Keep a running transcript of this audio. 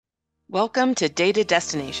Welcome to Data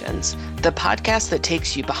Destinations, the podcast that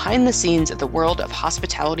takes you behind the scenes of the world of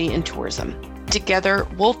hospitality and tourism. Together,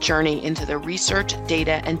 we'll journey into the research,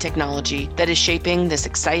 data, and technology that is shaping this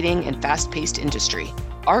exciting and fast-paced industry.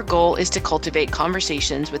 Our goal is to cultivate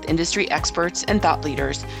conversations with industry experts and thought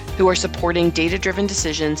leaders who are supporting data-driven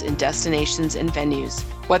decisions in destinations and venues.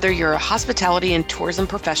 Whether you're a hospitality and tourism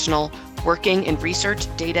professional working in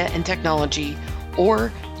research, data, and technology,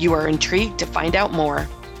 or you are intrigued to find out more,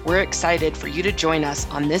 we're excited for you to join us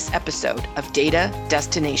on this episode of Data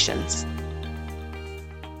Destinations.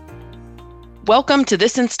 Welcome to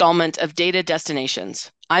this installment of Data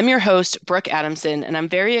Destinations. I'm your host, Brooke Adamson, and I'm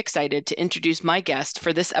very excited to introduce my guest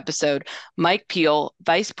for this episode, Mike Piehl,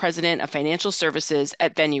 Vice President of Financial Services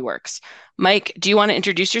at VenuWorks. Mike, do you want to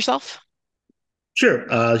introduce yourself? Sure.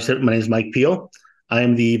 My name is Mike Piehl. I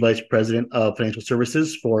am the Vice President of Financial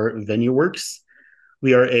Services for VenuWorks.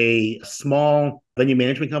 We are a small venue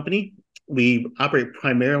management company. We operate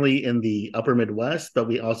primarily in the upper Midwest, but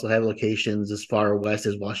we also have locations as far west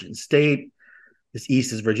as Washington State, as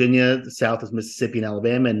east as Virginia, south as Mississippi and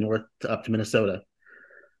Alabama, and north up to Minnesota.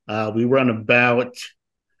 We run about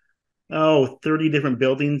 30 different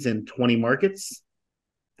buildings in 20 markets.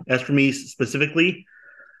 As for me specifically,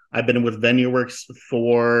 I've been with VenuWorks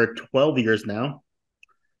for 12 years now.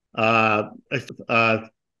 I started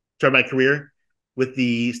my career with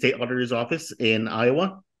the state auditor's office in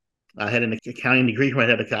Iowa. I had an accounting degree right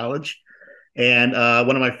out of college. And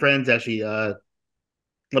one of my friends actually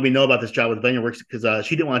let me know about this job with VenuWorks because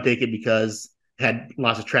she didn't want to take it because it had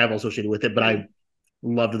lots of travel associated with it. But I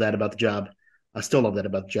loved that about the job. I still love that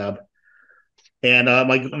about the job. And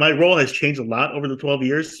my role has changed a lot over the 12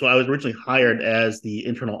 years. So I was originally hired as the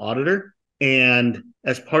internal auditor. And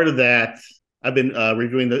as part of that, I've been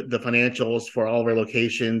reviewing the financials for all of our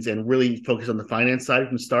locations and really focused on the finance side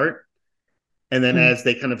from the start. And then as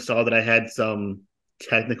they kind of saw that I had some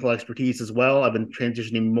technical expertise as well, I've been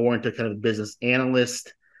transitioning more into kind of a business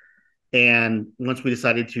analyst. And once we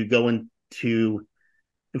decided to go into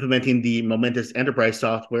implementing the Momentous Enterprise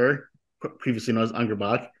software, previously known as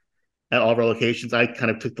Angerbach, at all of our locations, I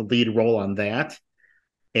kind of took the lead role on that.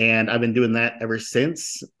 And I've been doing that ever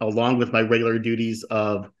since, along with my regular duties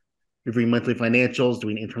of reviewing monthly financials,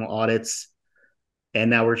 doing internal audits, and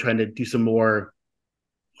now we're trying to do some more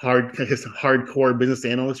hardcore business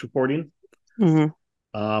analyst reporting. And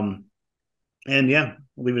yeah,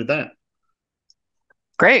 we'll leave it at that.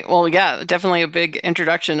 Great. Well, yeah, definitely a big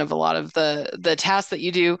introduction of a lot of the tasks that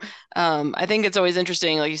you do. I think it's always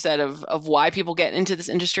interesting, like you said, of why people get into this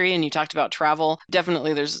industry. And you talked about travel.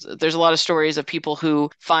 Definitely, there's a lot of stories of people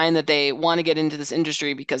who find that they want to get into this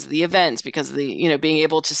industry because of the events, because of the being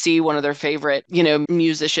able to see one of their favorite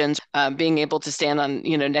musicians, being able to stand on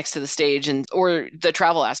next to the stage, and or the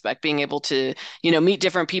travel aspect, being able to meet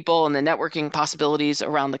different people and the networking possibilities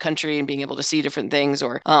around the country and being able to see different things,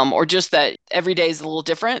 or just that every day is a little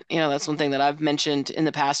different. That's one thing that I've mentioned in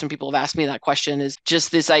the past when people have asked me that question, is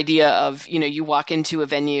just this idea of, you walk into a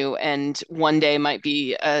venue and one day might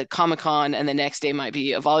be a Comic-Con and the next day might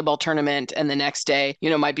be a volleyball tournament and the next day,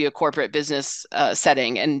 might be a corporate business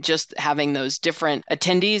setting, and just having those different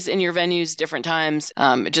attendees in your venues, different times,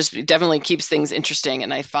 it just definitely keeps things interesting.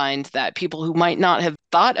 And I find that people who might not have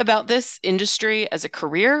thought about this industry as a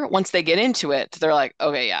career, once they get into it, they're like,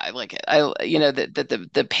 okay, yeah, I like it.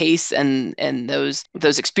 The pace and those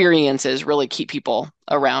experiences really keep people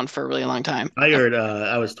around for a really long time.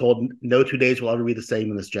 I was told no 2 days will ever be the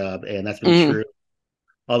same in this job, and that's been true.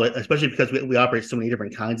 Especially because we operate so many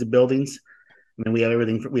different kinds of buildings. I mean, we have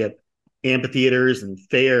everything. We have amphitheaters and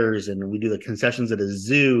fairs, and we do the concessions at a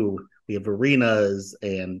zoo. We have arenas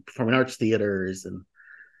and performing arts theaters, and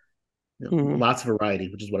lots of variety,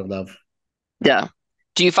 which is what I love. Yeah.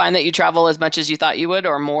 Do you find that you travel as much as you thought you would,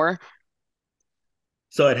 or more?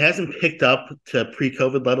 So it hasn't picked up to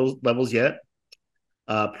pre-COVID levels yet.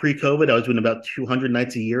 Pre-COVID, I was doing about 200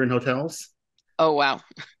 nights a year in hotels. Oh, wow.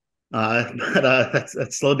 But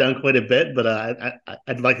that's slowed down quite a bit, but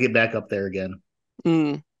I'd like to get back up there again.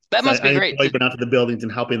 That must be great. I enjoy going out to the buildings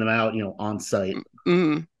and helping them out, on site.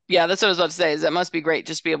 Yeah, that's what I was about to say, is that must be great,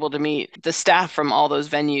 just be able to meet the staff from all those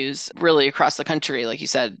venues really across the country, like you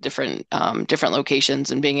said, different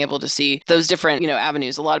locations, and being able to see those different,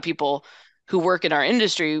 avenues. A lot of people who work in our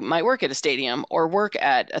industry might work at a stadium or work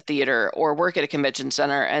at a theater or work at a convention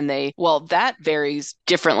center, and that varies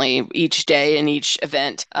differently each day and each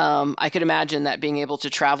event. I could imagine that being able to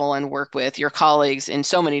travel and work with your colleagues in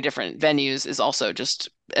so many different venues is also just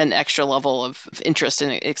an extra level of interest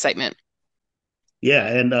and excitement. Yeah,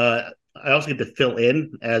 and I also get to fill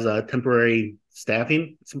in as a temporary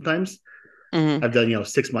staffing sometimes. Hmm. I've done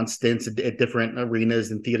 6 month stints at different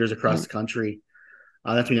arenas and theaters across Hmm. the country.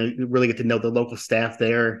 That's when you really get to know the local staff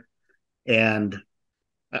there, and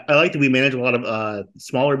I like that we manage a lot of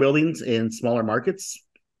smaller buildings in smaller markets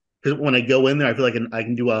because when I go in there, I feel like I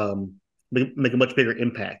can do make a much bigger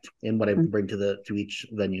impact in what I bring to each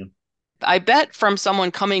venue. I bet from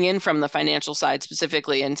someone coming in from the financial side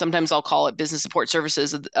specifically, and sometimes I'll call it business support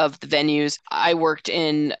services of the venues. I worked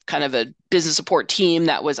in kind of a business support team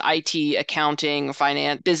that was IT, accounting,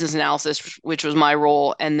 finance, business analysis, which was my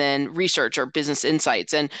role, and then research or business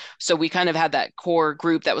insights. And so we kind of had that core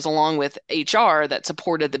group that was along with HR that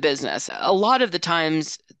supported the business. A lot of the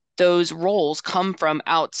times, those roles come from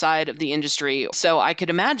outside of the industry. So I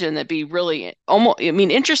could imagine that'd be really almost, I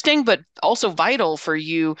mean, interesting, but also vital for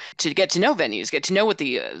you to get to know venues, get to know what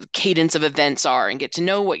the cadence of events are, and get to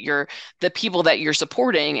know what the people that you're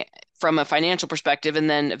supporting from a financial perspective, and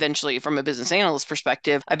then eventually from a business analyst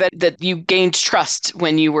perspective. I bet that you gained trust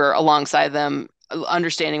when you were alongside them,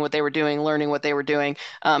 understanding what they were doing, learning what they were doing.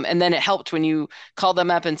 And then it helped when you called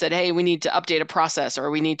them up and said, hey, we need to update a process,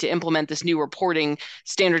 or we need to implement this new reporting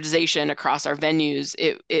standardization across our venues.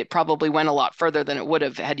 It probably went a lot further than it would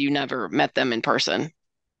have had you never met them in person.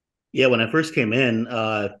 Yeah, when I first came in,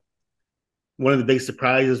 one of the big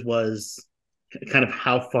surprises was kind of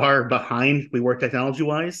how far behind we were technology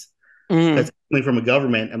wise. Mm-hmm. Because coming from a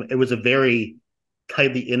government, I mean, it was a very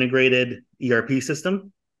tightly integrated ERP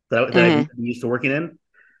system that I'm Mm-hmm. used to working in.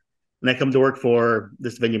 And I come to work for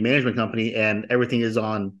this venue management company, and everything is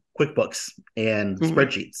on QuickBooks and Mm-hmm.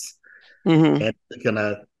 spreadsheets. Mm-hmm. And kind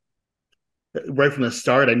of right from the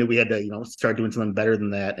start, I knew we had to start doing something better than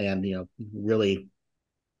that, and really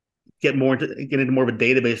get into more of a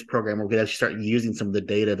database program where we could actually start using some of the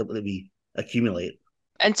data that we accumulate.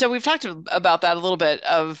 And so we've talked about that a little bit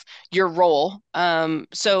of your role.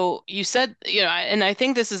 So you said, and I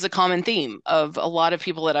think this is a common theme of a lot of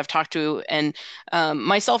people that I've talked to, and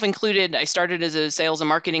myself included. I started as a sales and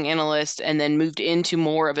marketing analyst, and then moved into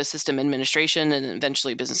more of a system administration, and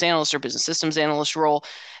eventually business analyst or business systems analyst role.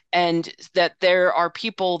 And that there are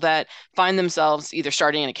people that find themselves either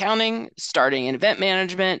starting in accounting, starting in event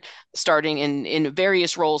management, starting in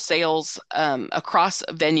various roles, sales, across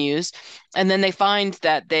venues, and then they find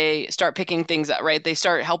that they start picking things up, right? They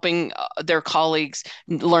start helping their colleagues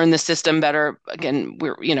learn the system better. Again,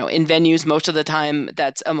 we're, in venues, most of the time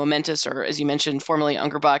that's a momentous, or as you mentioned, formerly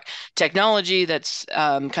Ungerbach technology, that's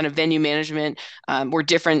kind of venue management, where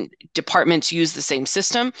different departments use the same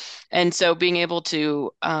system. And so being able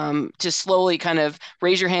to slowly kind of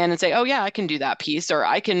raise your hand and say, oh yeah, I can do that piece, or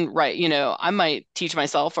I can write, I might teach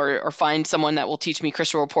myself, or find someone that will teach me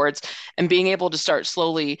crystal reports, and being able to start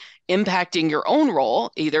slowly impacting your own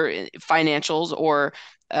role, either financials or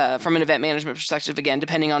from an event management perspective, again,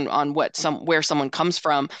 depending on where someone comes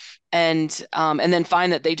from, and then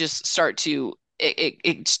find that they just start to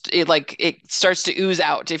it starts to ooze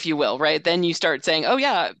out, if you will, right? Then you start saying, oh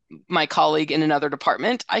yeah, my colleague in another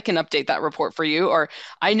department, I can update that report for you, or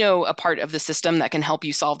I know a part of the system that can help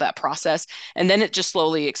you solve that process. And then it just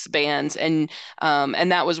slowly expands. And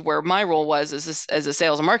that was where my role was as a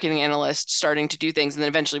sales and marketing analyst, starting to do things, and then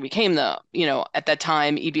eventually became the, at that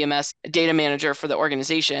time, EBMS data manager for the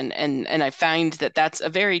organization. And I find that that's a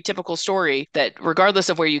very typical story, that regardless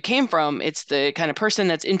of where you came from, it's the kind of person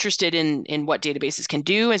that's interested in what databases can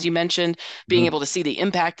do, as you mentioned, being able Mhm. to see the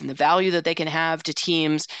impact and the value that they can have to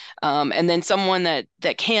teams, and then someone that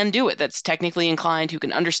can do it, that's technically inclined, who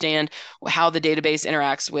can understand how the database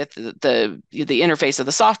interacts with the interface of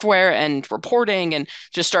the software and reporting, and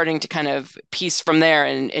just starting to kind of piece from there,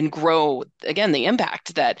 and grow again the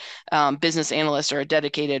impact that business analyst or a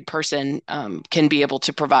dedicated person can be able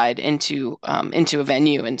to provide into a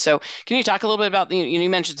venue. And so, can you talk a little bit about you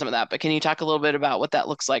mentioned some of that, but can you talk a little bit about what that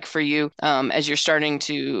looks like for you, as you're starting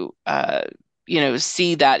to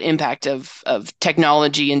see that impact of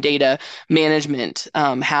technology and data management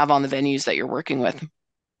have on the venues that you're working with?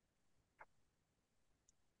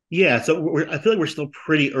 Yeah, so I feel like we're still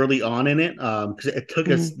pretty early on in it because it took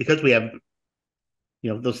us Mhm. because we have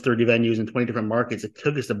those 30 venues in 20 different markets. It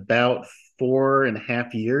took us about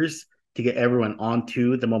 4.5 years to get everyone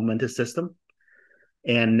onto the Momentous system,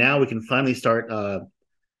 and now we can finally start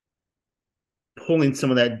pulling some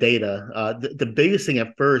of that data. The biggest thing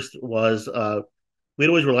at first was we'd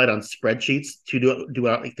always relied on spreadsheets to do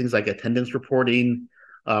out like things like attendance reporting,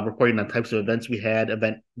 reporting on types of events we had,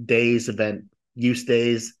 event days, event use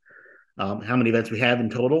days, how many events we have in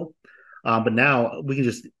total. But now we can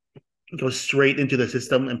just go straight into the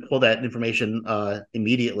system and pull that information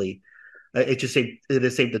immediately. It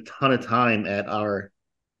has saved a ton of time at our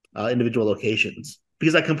individual locations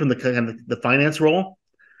because I come from the kind of the finance role.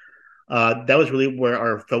 That was really where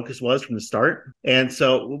our focus was from the start. And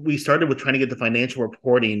so we started with trying to get the financial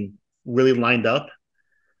reporting really lined up.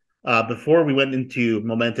 Before we went into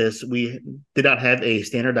Momentous, we did not have a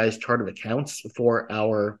standardized chart of accounts for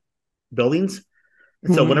our buildings.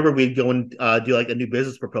 And so Mhm. whenever we'd go and do like a new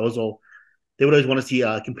business proposal, they would always want to see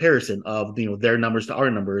a comparison of their numbers to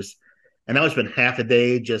our numbers. And I would spend half a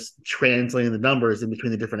day just translating the numbers in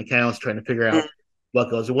between the different accounts, trying to figure out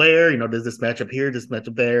what goes where. Does this match up here? Does this match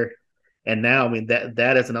up there? And now, I mean,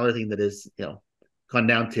 that is another thing that is gone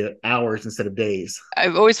down to hours instead of days. I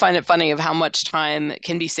always find it funny of how much time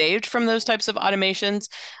can be saved from those types of automations.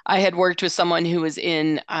 I had worked with someone who was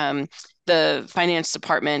in the finance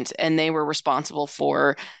department, and they were responsible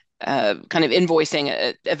for kind of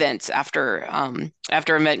invoicing events after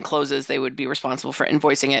event closes. They would be responsible for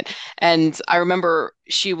invoicing it. And I remember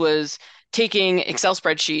she was taking Excel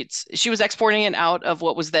spreadsheets. She was exporting it out of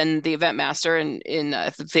what was then the event master in I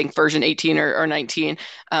think version 18 or 19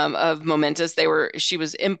 of Momentous. She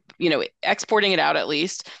was exporting it out at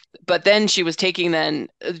least, but then she was taking then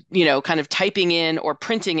kind of typing in or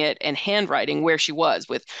printing it and handwriting where she was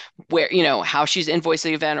with where how she's invoiced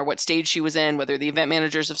the event or what stage she was in, whether the event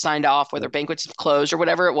managers have signed off, whether banquets have closed or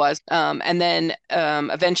whatever it was. And then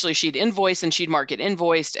eventually she'd invoice and she'd mark it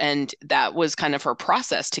invoiced, and that was kind of her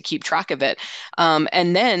process to keep track of it.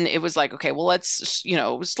 And then it was like, okay, well, let's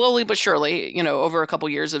slowly but surely, over a couple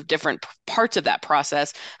years of different parts of that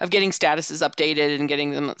process of getting statuses updated and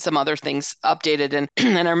getting them some other things updated. And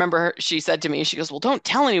and I remember she said to me, she goes, "Well, don't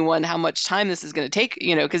tell anyone how much time this is going to take,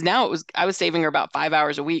 because now I was saving her about 5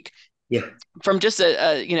 hours a week Yeah, from just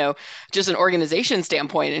just an organization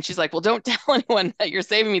standpoint." And she's like, "Well, don't tell anyone that you're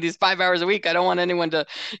saving me these 5 hours a week. I don't want anyone to,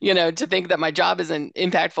 to think that my job isn't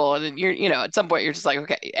impactful." And at some point you're just like,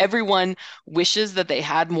 okay, everyone wishes that they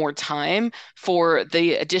had more time for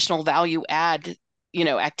the additional value add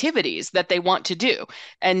activities that they want to do.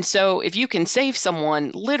 And so if you can save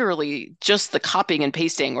someone literally just the copying and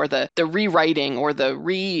pasting or the rewriting or the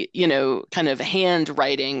kind of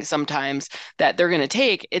handwriting sometimes that they're going to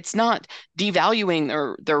take, it's not devaluing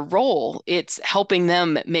their role. It's helping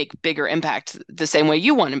them make bigger impact the same way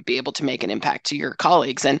you want to be able to make an impact to your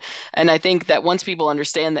colleagues. And I think that once people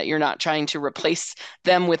understand that you're not trying to replace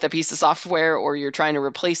them with a piece of software, or you're trying to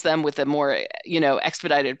replace them with a more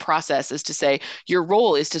expedited process, is to say your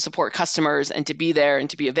role is to support customers and to be there and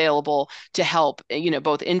to be available to help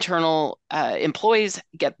both internal employees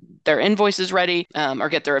get their invoices ready, or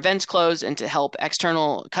get their events closed, and to help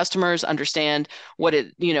external customers understand what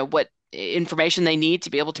information they need to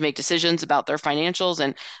be able to make decisions about their financials.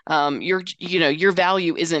 And your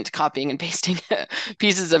value isn't copying and pasting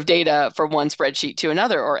pieces of data from one spreadsheet to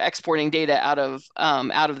another, or exporting data out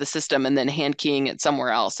of the system and then hand keying it somewhere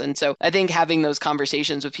else. And so I think having those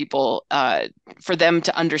conversations with people, for them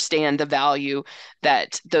to understand the value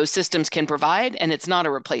that those systems can provide, and it's not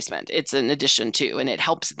a replacement, it's an addition to, and it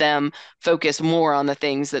helps them focus more on the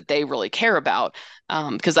things that they really care about.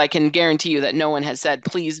 Because I can guarantee you that no one has said,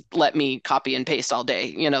 please let me copy and paste all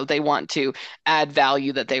day. They want to add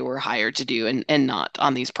value that they were hired to do, and not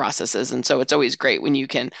on these processes. And so it's always great when you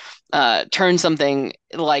can turn something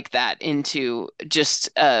like that into just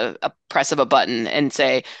a press of a button and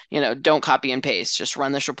say, don't copy and paste, just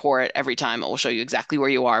run this report every time. It will show you exactly where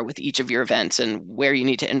you are with each of your events and where you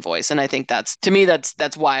need to invoice. And I think to me,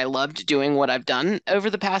 that's why I loved doing what I've done over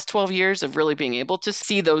the past 12 years, of really being able to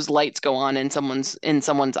see those lights go on in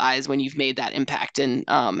someone's eyes when you've made that impact. And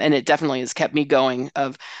it definitely has kept me going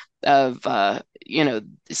of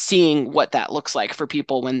seeing what that looks like for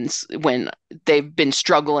people when they've been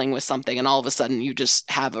struggling with something, and all of a sudden you just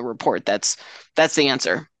have a report that's the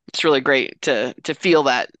answer. It's really great to feel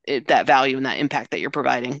that value and that impact that you're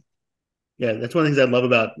providing. yeah, that's one of the things I love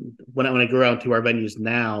about when I go out to our venues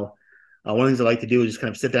now. One of the things I like to do is just kind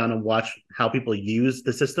of sit down and watch how people use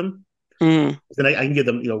the system. Mm, Then I can give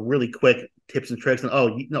them really quick tips and tricks.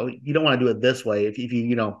 And you don't want to do it this way. If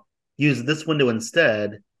you use this window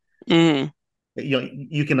instead, mm,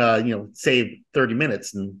 you can save 30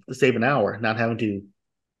 minutes and save an hour, not having to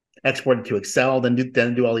export it to Excel, then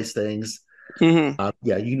do all these things. mm,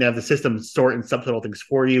 Yeah, you can have the system sort and subtotal things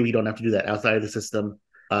for you. You don't have to do that outside of the system.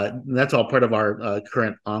 That's all part of our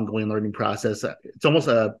current ongoing learning process. It's almost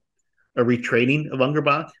a retraining of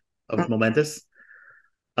Ungerbach, of Momentous.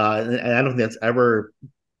 And I don't think that's ever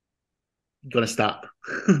going to stop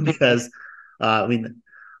mm. because, I mean,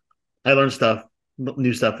 I learn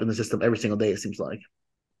new stuff in the system every single day, it seems like.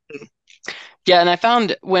 Yeah, and I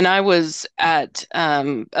found when I was at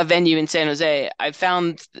a venue in San Jose, I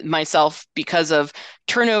found myself because of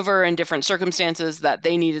turnover and different circumstances that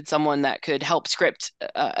they needed someone that could help script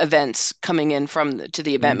events coming in to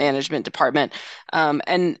the event Mhm. management department.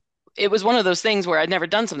 And it was one of those things where I'd never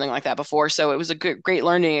done something like that before. So it was a great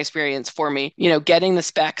learning experience for me, getting the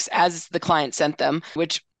specs as the client sent them,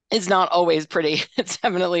 which is not always pretty. It's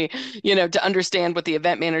definitely, to understand what the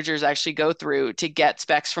event managers actually go through to get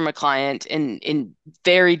specs from a client in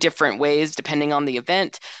very different ways depending on the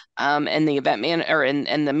event, and the event man or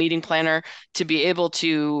and the meeting planner to be able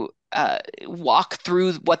to walk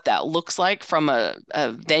through what that looks like from a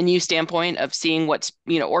venue standpoint of seeing what's,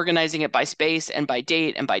 organizing it by space and by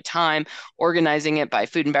date and by time, organizing it by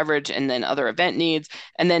food and beverage and then other event needs,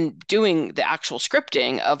 and then doing the actual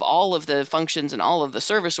scripting of all of the functions and all of the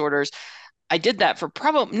service orders. I did that for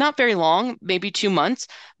probably not very long, maybe 2 months,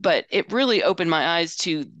 but it really opened my eyes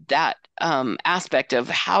to that aspect of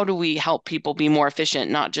how do we help people be more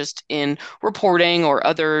efficient, not just in reporting or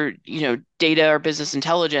other, data or business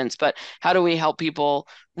intelligence, but how do we help people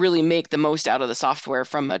really make the most out of the software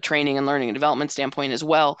from a training and learning and development standpoint as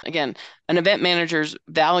well. Again, an event manager's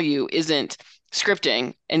value isn't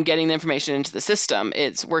scripting and getting the information into the system.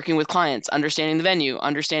 It's working with clients, understanding the venue,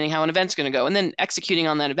 understanding how an event's going to go, and then executing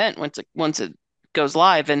on that event once it goes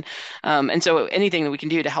live. And so anything that we can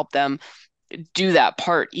do to help them do that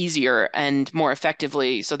part easier and more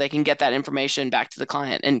effectively so they can get that information back to the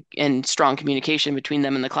client, and strong communication between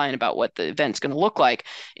them and the client about what the event's going to look like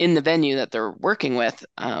in the venue that they're working with,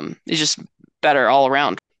 is just better all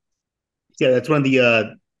around. Yeah, that's one of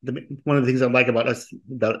the things I like about us,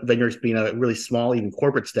 about vendors being a really small, even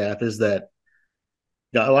corporate staff, is that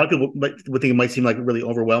a lot of people would think it might seem like really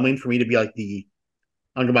overwhelming for me to be like the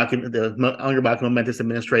Angerbach Momentous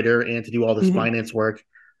administrator and to do all this Mm-hmm. finance work.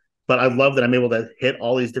 But I love that I'm able to hit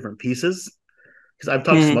all these different pieces because I've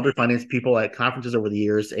talked to some Mm-hmm. other finance people at conferences over the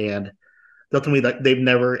years, and they'll tell me that they've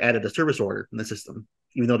never added a service order in the system,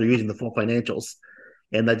 even though they're using the full financials.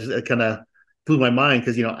 And that just kind of blew my mind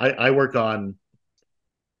because I work on,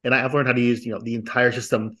 and I've learned how to use the entire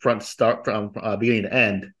system front start from beginning to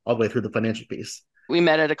end, all the way through the financial piece. We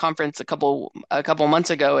met at a conference a couple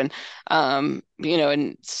months ago, and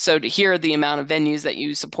and so to hear the amount of venues that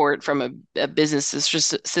you support from a business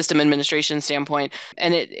system administration standpoint,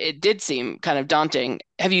 and it did seem kind of daunting.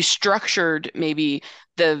 Have you structured maybe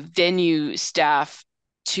the venue staff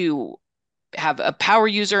to have a power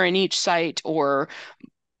user in each site, or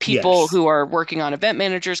people Yes. who are working on event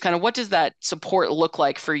managers? Kind of what does that support look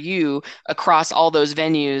like for you across all those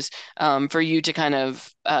venues, for you to kind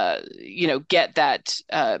of get that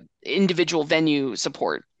individual venue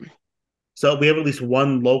support? So we have at least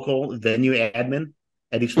one local venue admin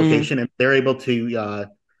at each Hmm. location, and they're able to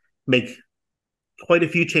make quite a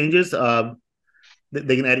few changes.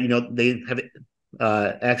 They can edit, they have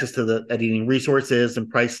access to the editing resources and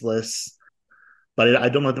price lists, but I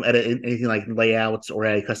don't let them edit anything like layouts or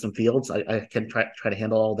add custom fields. I can try to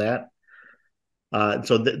handle all that.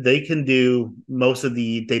 So they can do most of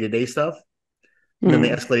the day to day stuff, and then they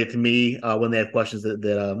Hmm. escalate it to me when they have questions that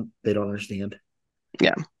they don't understand.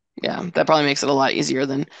 Yeah, yeah, that probably makes it a lot easier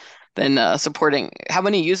than supporting. How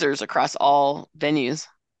many users across all venues?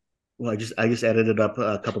 Well, I just added it up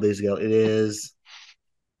a couple days ago. It is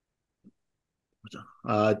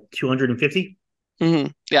 250.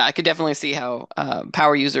 Yeah, I could definitely see how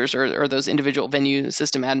power users or those individual venue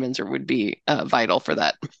system admins would be vital for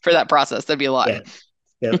that process. That'd be a lot. Yeah,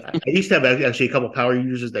 yeah. I used to have actually a couple power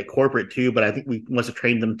users at corporate too, but I think we must have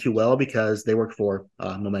trained them too well because they work for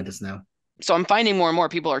Momentous now. So I'm finding more and more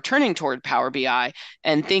people are turning toward Power BI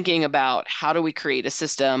and thinking about how do we create a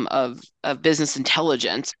system of business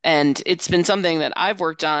intelligence. And it's been something that I've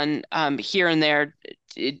worked on, here and there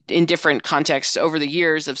in different contexts over the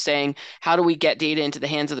years of saying, how do we get data into the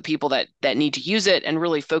hands of the people that need to use it, and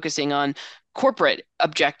really focusing on corporate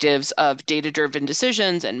objectives of data-driven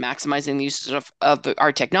decisions and maximizing the use of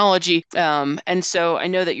our technology. And so I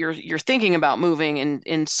know that you're thinking about moving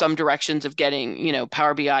in some directions of getting,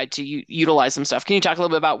 Power BI to utilize some stuff. Can you talk a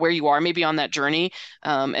little bit about where you are maybe on that journey,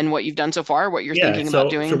 and what you've done so far, what you're Yeah, thinking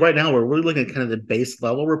about so doing? right now we're really looking at kind of the base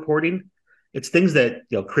level reporting. It's things that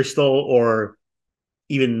Crystal or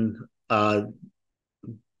even the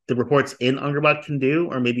reports in Angerbot can do,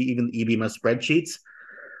 or maybe even the EBMS spreadsheets.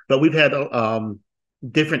 But we've had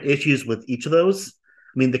different issues with each of those.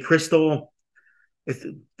 I mean, the Crystal, if,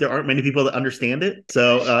 there aren't many people that understand it.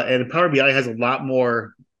 So, and Power BI has a lot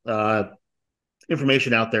more uh,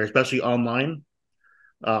 information out there, especially online,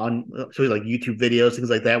 on so like YouTube videos, things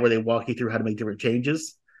like that, where they walk you through how to make different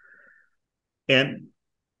changes. And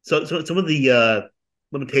so some of the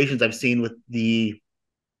limitations I've seen with the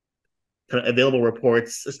kind of available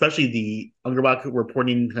reports, especially the Ungerbach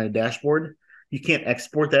reporting kind of dashboard. You can't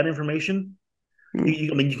export that information. I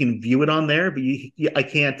mean, you can view it on there, but I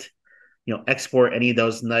can't, export any of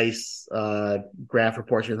those nice graph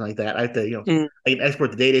reports or anything like that. I have to, Mm-hmm. I can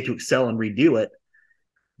export the data to Excel and redo it,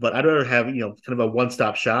 but I'd rather have, kind of a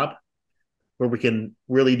one-stop shop where we can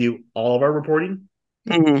really do all of our reporting.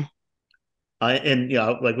 Mm-hmm. And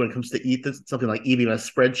like when it comes to something like EBMS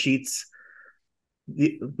spreadsheets,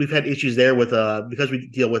 we've had issues there with because we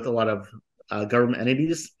deal with a lot of government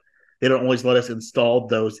entities. They don't always let us install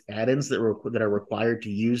those add-ins that are required to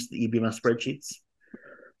use the EBMS spreadsheets.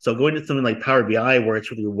 So going to something like Power BI, where it's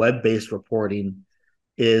really web-based reporting,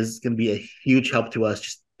 is going to be a huge help to us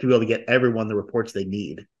just to be able to get everyone the reports they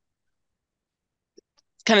need.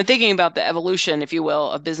 Kind of thinking about the evolution, if you will,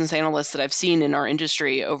 of business analysts that I've seen in our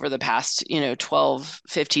industry over the past, 12,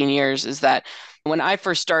 15 years is that when I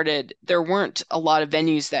first started, there weren't a lot of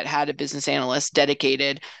venues that had a business analyst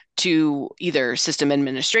dedicated to either system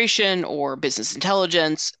administration or business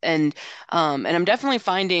intelligence. And I'm definitely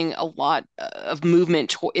finding a lot of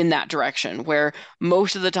movement in that direction where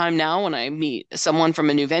most of the time now when I meet someone from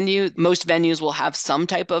a new venue, most venues will have some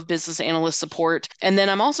type of business analyst support. And then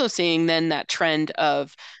I'm also seeing then that trend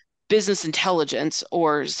of business intelligence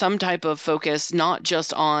or some type of focus, not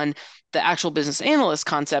just on the actual business analyst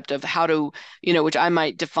concept of how to, which I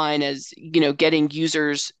might define as, getting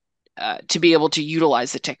users to be able to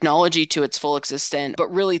utilize the technology to its full extent,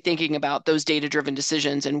 but really thinking about those data-driven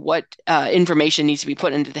decisions and what information needs to be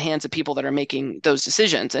put into the hands of people that are making those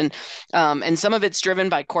decisions. And some of it's driven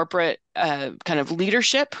by corporate kind of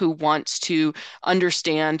leadership who wants to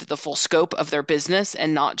understand the full scope of their business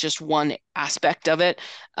and not just one aspect of it.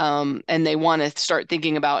 And they want to start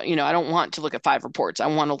thinking about, I don't want to look at 5 reports. I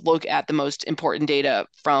want to look at the most important data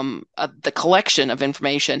from the collection of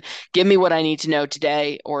information. Give me what I need to know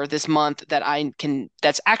today or this month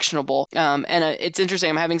that's actionable. And it's interesting.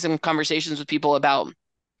 I'm having some conversations with people about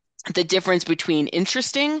the difference between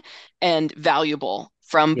interesting and valuable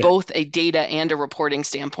from Yeah, both a data and a reporting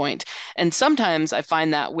standpoint. And sometimes I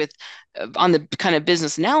find that with on the kind of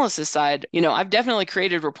business analysis side, I've definitely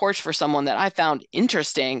created reports for someone that I found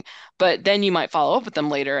interesting, but then you might follow up with them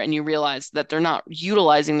later and you realize that they're not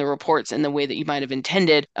utilizing the reports in the way that you might have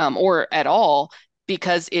intended, or at all,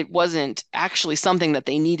 because it wasn't actually something that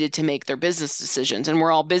they needed to make their business decisions. And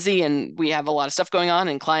we're all busy and we have a lot of stuff going on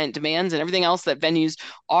and client demands and everything else that venues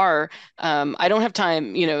are. I don't have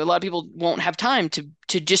time. A lot of people won't have time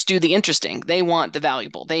to just do the interesting. They want the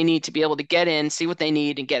valuable. They need to be able to get in, see what they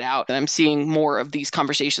need, and get out. And I'm seeing more of these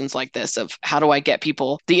conversations like this of how do I get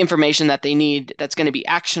people the information that they need that's going to be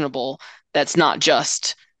actionable, that's not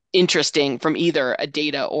just interesting from either a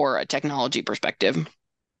data or a technology perspective.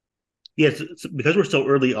 yes, because we're so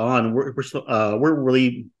early on, we're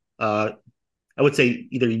really I would say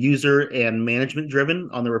either user and management driven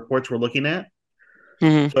on the reports we're looking at.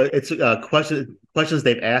 Mm-hmm. So it's questions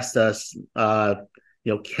they've asked us.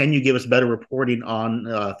 Can you give us better reporting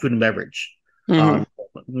on food and beverage? Mm-hmm.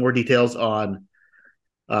 More details on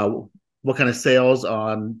uh, what kind of sales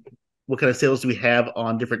on what kind of sales do we have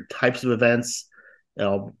on different types of events?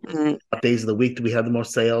 Mm-hmm. What days of the week do we have the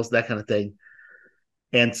most sales? That kind of thing.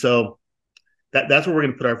 And so that's where we're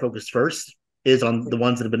going to put our focus first is on the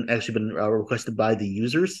ones that have been actually been requested by the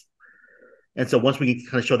users. And so once we can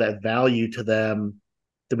kind of show that value to them,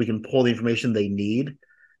 that we can pull the information they need,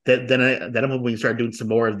 then I'm hoping we can start doing some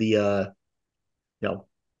more of the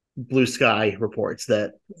blue sky reports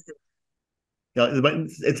that it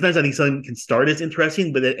depends. I think something can start as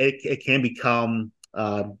interesting, but it can become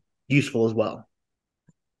useful as well.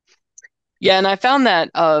 Yeah, and I found that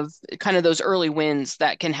of kind of those early wins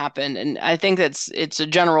that can happen. And I think it's a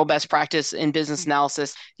general best practice in business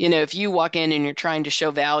analysis. If you walk in and you're trying to show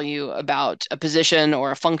value about a position or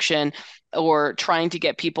a function or trying to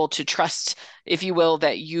get people to trust, if you will,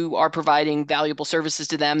 that you are providing valuable services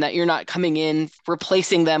to them, that you're not coming in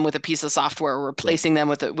replacing them with a piece of software or Yeah. replacing them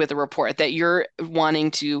with a report, that you're wanting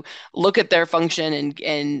to look at their function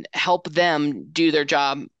and help them do their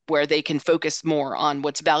job where they can focus more on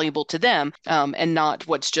what's valuable to them, and not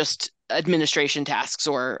what's just administration tasks.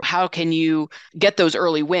 Or how can you get those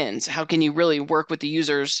early wins? How can you really work with the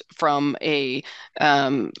users from a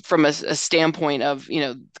standpoint of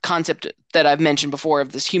the concept that I've mentioned before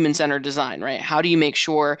of this human-centered design, right? How do you make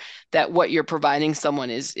sure that what you're providing someone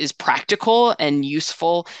is practical and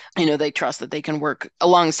useful? They trust that they can work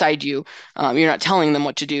alongside you. You're not telling them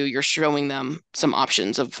what to do, you're showing them some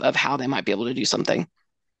options of how they might be able to do something.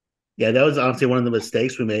 Yeah, that was honestly one of the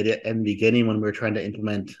mistakes we made in the beginning when we were trying to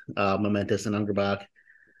implement Momentous and Ungerbach.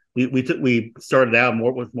 we started out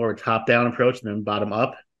more with more a top down approach and then bottom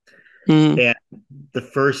up. Mm, And the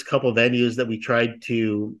first couple of venues that we tried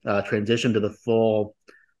to transition to the full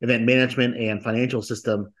event management and financial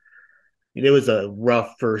system, it was a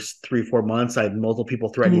rough first 3 4 months. I had multiple people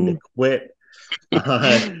threatening to mm, quit,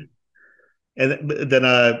 uh, and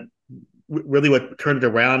then really what turned it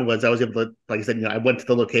around was I was able to, like I said, I went to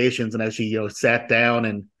the locations and actually sat down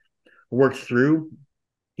and worked through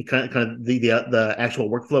kind of the actual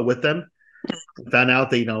workflow with them. Found out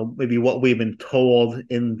that maybe what we've been told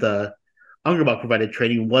in the Ungerbach provided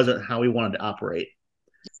training wasn't how we wanted to operate,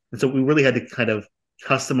 and so we really had to kind of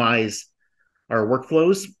customize our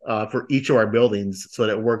workflows for each of our buildings so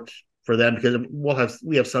that it worked for them, because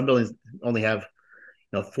we have some buildings only have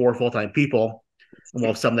 4 full-time people, and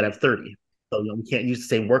we'll have some that have 30. So we can't use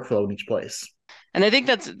the same workflow in each place. And I think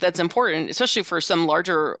that's important, especially for some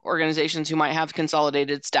larger organizations who might have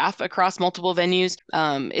consolidated staff across multiple venues.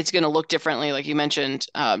 It's going to look differently, like you mentioned,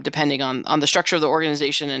 depending on the structure of the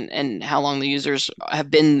organization and how long the users have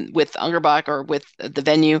been with Ungerbach or with the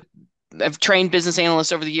venue. I've trained business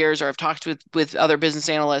analysts over the years, or I've talked with other business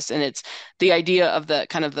analysts, and it's the idea of the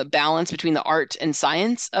kind of the balance between the art and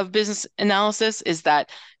science of business analysis is that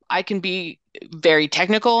I can be very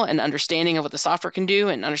technical and understanding of what the software can do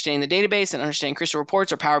and understanding the database and understanding Crystal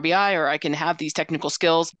Reports or Power BI, or I can have these technical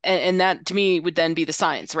skills. And that to me would then be the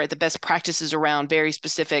science, right? The best practices around very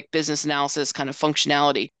specific business analysis kind of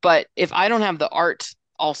functionality. But if I don't have the art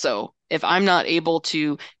also, if I'm not able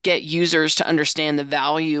to get users to understand the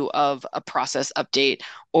value of a process update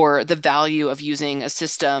or the value of using a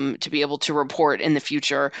system to be able to report in the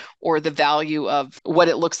future, or the value of what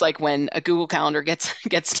it looks like when a Google Calendar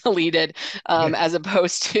gets deleted, as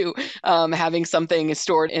opposed to having something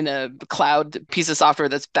stored in a cloud piece of software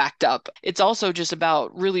that's backed up. It's also just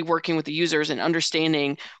about really working with the users and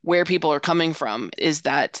understanding where people are coming from. Is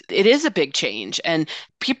that it is a big change, and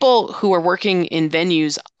people who are working in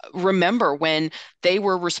venues remember when they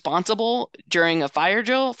were responsible during a fire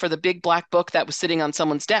drill for the big black book that was sitting on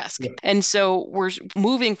someone's desk. Yeah. And so we're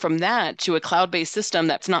moving from that to a cloud-based system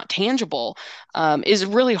that's not tangible, is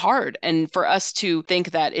really hard. And for us to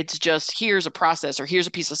think that it's just here's a process or here's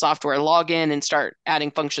a piece of software, log in and start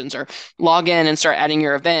adding functions, or log in and start adding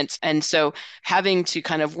your events. And so having to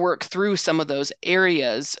kind of work through some of those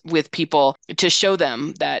areas with people to show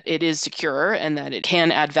them that it is secure and that it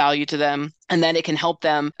can add value to them, and that it can help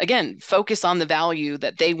them, again, focus on the value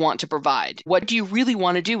that they want to provide. What do you really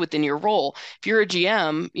want to do within your role? If you're a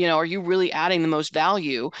GM, are you really adding the most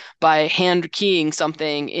value by hand keying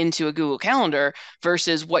something into a Google Calendar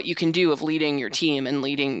versus what you can do of leading your team and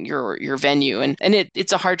leading your venue? And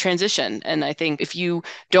it's a hard transition. And I think if you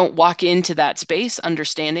don't walk into that space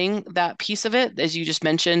understanding that piece of it, as you just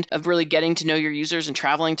mentioned, of really getting to know your users and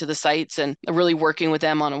traveling to the sites and really working with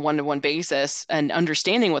them on a one-to-one basis and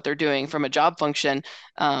understanding what they're doing from a job function,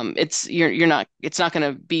 it's not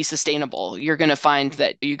going to be sustainable. You're going to find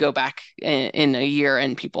that you go back in a year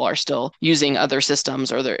and people are still using other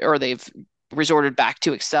systems, or they've resorted back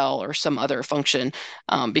to Excel or some other function,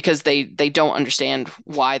 because they don't understand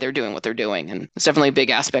why they're doing what they're doing. And it's definitely a big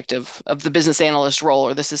aspect of the business analyst role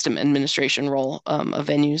or the system administration role, of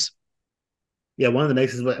venues. Yeah, one of the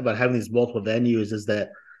nice things about having these multiple venues is that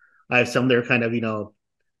I have some that are kind of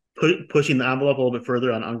pushing the envelope a little bit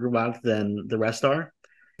further on Ungerbach than the rest are.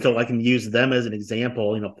 So I can use them as an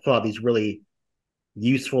example, pull out these really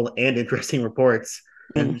useful and interesting reports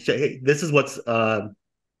Mm, and say, hey, this is what's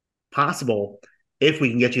possible if we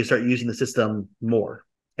can get you to start using the system more.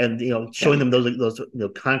 And yeah. showing them those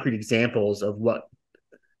concrete examples of what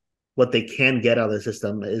they can get out of the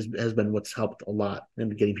system has been what's helped a lot in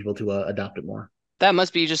getting people to adopt it more. That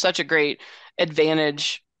must be just such a great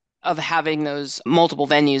advantage of having those multiple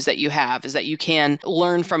venues that you have, is that you can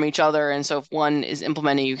learn from each other. And so if one is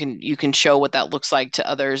implementing, you can show what that looks like to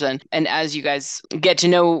others. And as you guys get to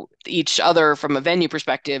know each other from a venue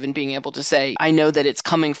perspective and being able to say, I know that it's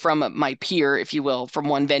coming from my peer, if you will, from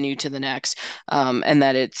one venue to the next, and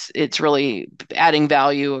that it's really adding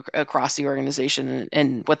value across the organization,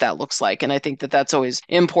 and what that looks like. And I think that that's always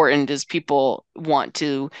important, is people want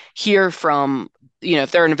to hear from,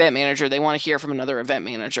 if they're an event manager, they want to hear from another event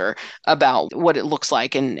manager about what it looks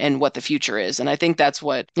like and what the future is. And I think that's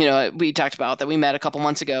what, we talked about, that we met a couple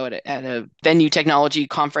months ago at a venue technology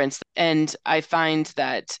conference. And I find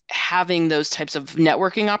that having those types of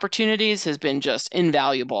networking opportunities has been just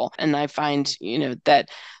invaluable. And I find, that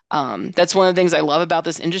That's one of the things I love about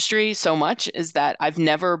this industry so much is that I've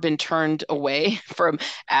never been turned away from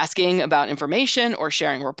asking about information or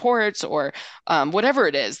sharing reports or whatever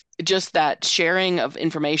it is. Just that sharing of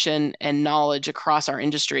information and knowledge across our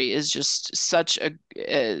industry is just such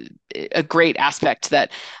a great aspect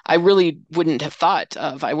that I really wouldn't have thought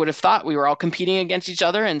of. I would have thought we were all competing against each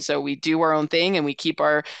other, and so we do our own thing and we keep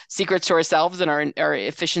our secrets to ourselves and our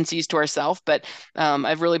efficiencies to ourselves. But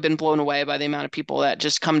I've really been blown away by the amount of people that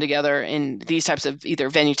just come together in these types of either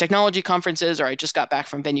venue technology conferences, or I just got back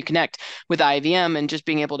from Venue Connect with IVM, and just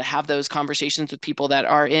being able to have those conversations with people that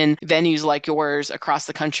are in venues like yours across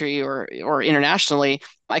the country or internationally.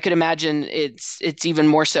 I could imagine it's even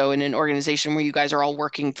more so in an organization where you guys are all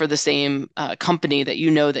working for the same company, that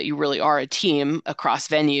you know that you really are a team across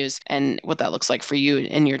venues, and what that looks like for you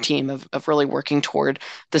and your team of really working toward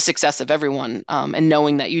the success of everyone, and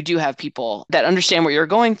knowing that you do have people that understand what you're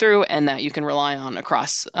going through and that you can rely on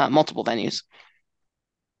across multiple venues.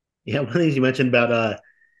 Yeah, one of the things you mentioned about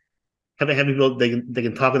having people they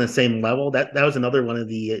can talk on the same level. That was another one of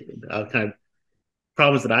the kind of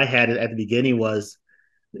problems that I had at the beginning was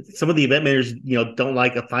some of the event managers, don't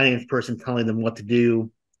like a finance person telling them what to do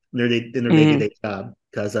in their day to Hmm. day job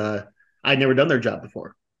because I'd never done their job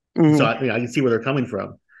before, and so Hmm. I can see where they're coming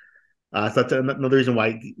from. So that's another reason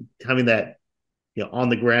why having that on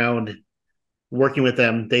the ground, working with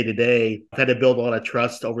them day to day, I've had to build a lot of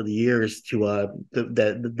trust over the years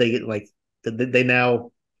that they like that they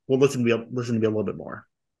now will listen to me a little bit more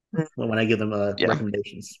when I give them Yeah.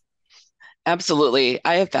 recommendations. Absolutely.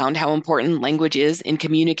 I have found how important language is in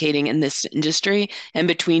communicating in this industry and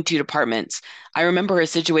between two departments. I remember a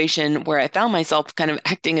situation where I found myself kind of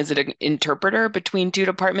acting as an interpreter between two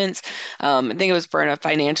departments. I think it was for a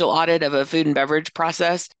financial audit of a food and beverage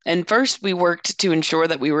process. And first, we worked to ensure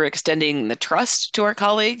that we were extending the trust to our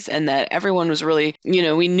colleagues and that everyone was really,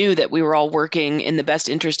 we knew that we were all working in the best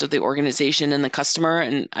interest of the organization and the customer.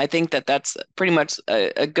 And I think that that's pretty much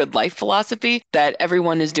a good life philosophy, that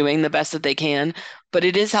everyone is doing the best that they can. But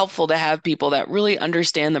it is helpful to have people that really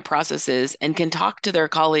understand the processes and can talk to their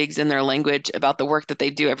colleagues in their language about the work that they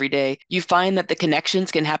do every day. You find that the connections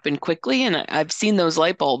can happen quickly, and I've seen those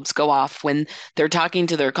light bulbs go off when they're talking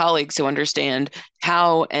to their colleagues who understand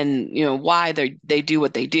how and why they do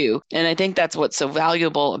what they do. And I think that's what's so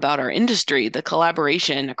valuable about our industry, the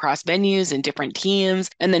collaboration across venues and different teams,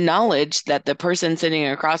 and the knowledge that the person sitting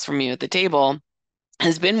across from you at the table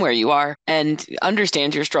has been where you are and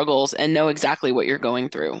understands your struggles and know exactly what you're going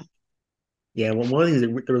through. Yeah, well, one of the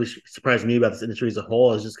things that really surprised me about this industry as a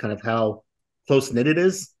whole is just kind of how close knit it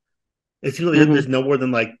is. It's usually Hmm. there's no more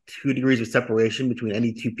than like 2 degrees of separation between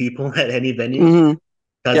any two people at any venue. Hmm.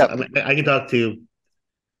 Because Yep. I mean, I can talk to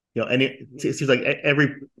any. It seems like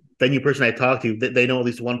every venue person I talk to, they know at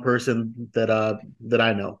least one person that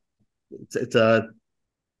I know. It's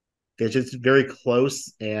it's just very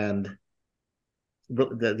close and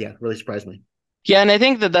yeah, really surprised me. Yeah, and I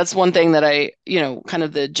think that that's one thing that kind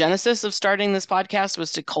of the genesis of starting this podcast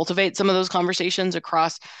was to cultivate some of those conversations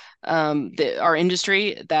across our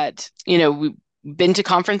industry. That we've been to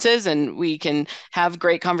conferences and we can have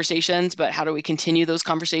great conversations, but how do we continue those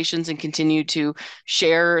conversations and continue to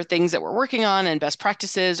share things that we're working on and best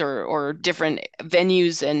practices, or different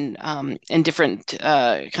venues and different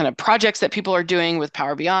kind of projects that people are doing with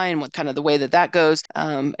Power BI and what kind of the way that that goes.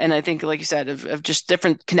 And I think, like you said, of just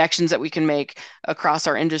different connections that we can make across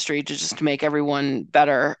our industry to just make everyone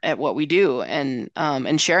better at what we do, and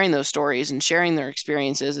sharing those stories and sharing their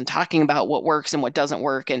experiences and talking about what works and what doesn't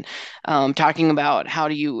work, and talking about how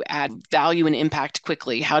do you add value and impact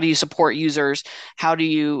quickly, how do you support users, how do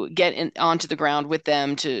you get onto the ground with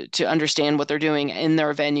them to understand what they're doing in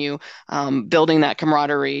their venue, building that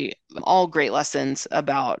camaraderie. All great lessons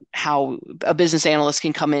about how a business analyst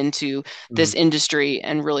can come into this Mhm. industry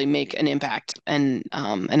and really make an impact. And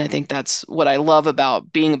I think that's what I love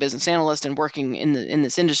about being a business analyst and working in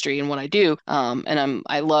this industry and what I do.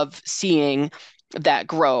 I love seeing that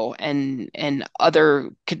grow, and other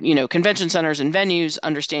convention centers and venues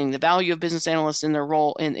understanding the value of business analysts in their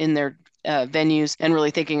role in their venues, and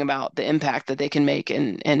really thinking about the impact that they can make,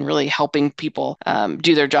 and really helping people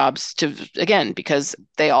do their jobs, to again, because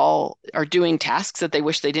they all are doing tasks that they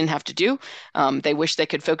wish they didn't have to do. They wish they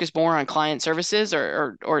could focus more on client services,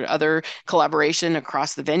 or other collaboration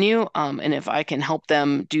across the venue. And if I can help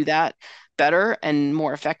them do that better and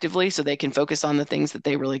more effectively so they can focus on the things that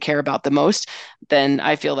they really care about the most, then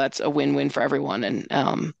I feel that's a win-win for everyone.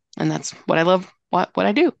 And that's what I love, what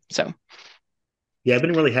I do. So. Yeah, I've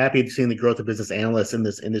been really happy seeing the growth of business analysts in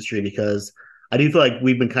this industry because I do feel like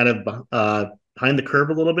we've been kind of behind the curve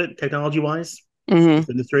a little bit technology wise, Hmm. this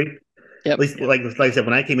industry. At Yep. least, like I said,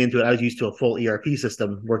 when I came into it, I was used to a full ERP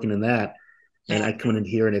system working in that, and I come in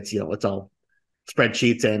here and it's all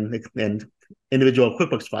spreadsheets and individual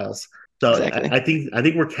QuickBooks files. So Exactly. I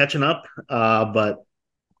think we're catching up, but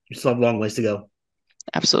we still have a long ways to go.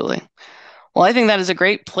 Absolutely. Well, I think that is a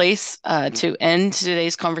great place to end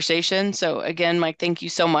today's conversation. So again, Mike, thank you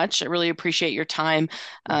so much. I really appreciate your time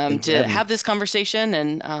Thanks for to having me. have this conversation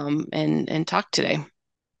and talk today.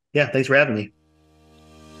 Yeah, thanks for having me.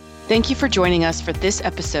 Thank you for joining us for this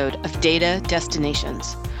episode of Data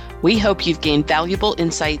Destinations. We hope you've gained valuable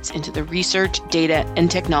insights into the research, data,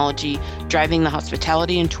 and technology driving the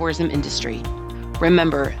hospitality and tourism industry.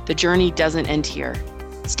 Remember, the journey doesn't end here.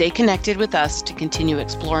 Stay connected with us to continue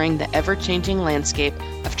exploring the ever-changing landscape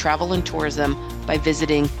of travel and tourism by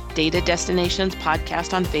visiting Data Destinations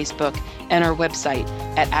Podcast on Facebook and our website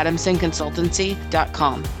at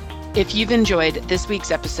adamsonconsultancy.com. If you've enjoyed this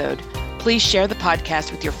week's episode, please share the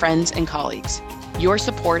podcast with your friends and colleagues. Your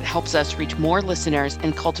support helps us reach more listeners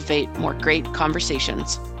and cultivate more great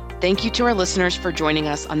conversations. Thank you to our listeners for joining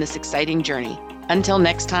us on this exciting journey. Until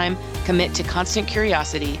next time, commit to constant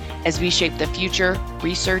curiosity as we shape the future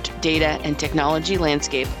research, data, and technology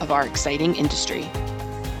landscape of our exciting industry.